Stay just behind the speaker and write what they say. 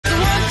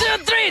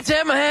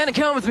take my hand and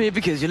come with me,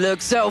 because you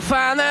look so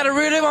fine that I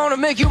really want to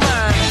make you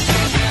mine.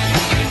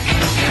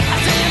 I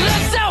said you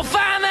look so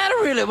fine that I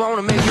really want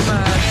to make you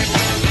mine.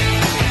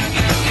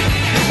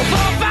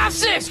 4, 5,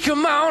 6,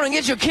 come on and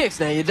get your kicks.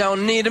 Now you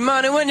don't need the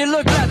money when you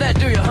look like that,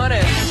 do you,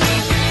 honey?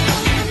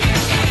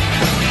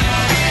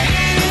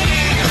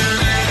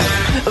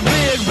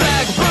 Big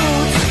black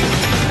boots,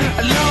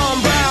 long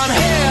brown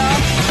hair.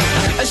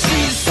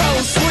 She's so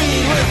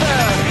sweet with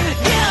her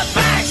get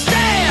back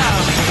stare.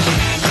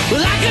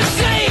 Well, I can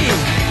see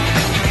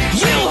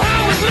you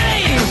home with me,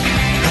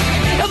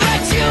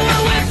 but you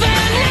were with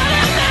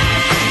another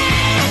man,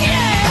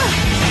 yeah.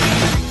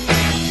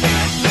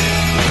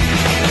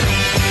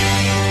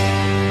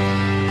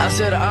 I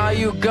said, are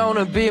you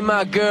gonna be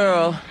my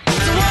girl?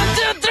 So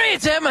 1, 2, 3,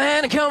 take my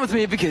hand and come with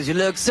me, because you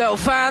look so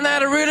fine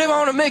that I really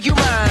want to make you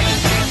mine.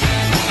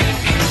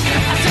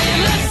 I said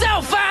you look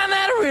so fine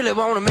that I really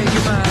want to make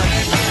you mine.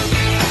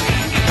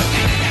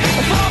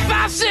 4,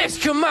 5, 6,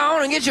 come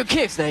on and get your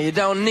kicks. Now you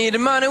don't need the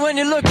money when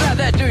you look like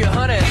that, do you,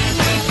 honey?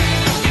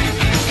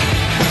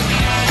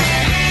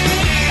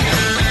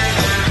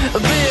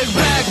 Big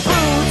black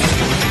boots,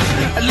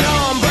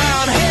 long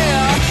brown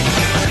hair.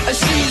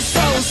 She's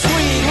so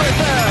sweet with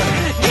her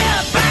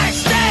get back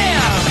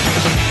stare.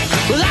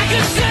 Well, I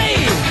can see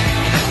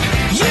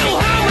you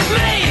home with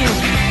me,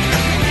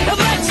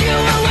 but you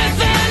were with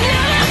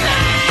another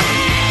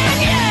man,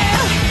 yeah.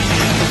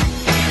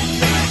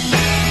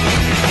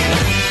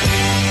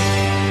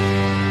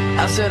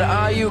 I said,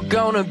 are you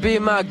gonna be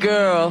my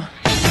girl?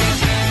 I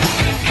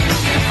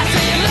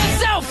said, you look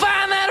so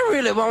fine that I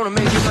really want to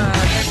make you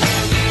mine.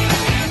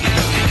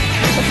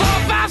 4,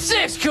 5,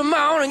 6, come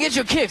on and get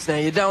your kicks. Now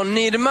you don't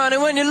need the money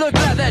when you look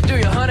like that, do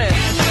you, honey?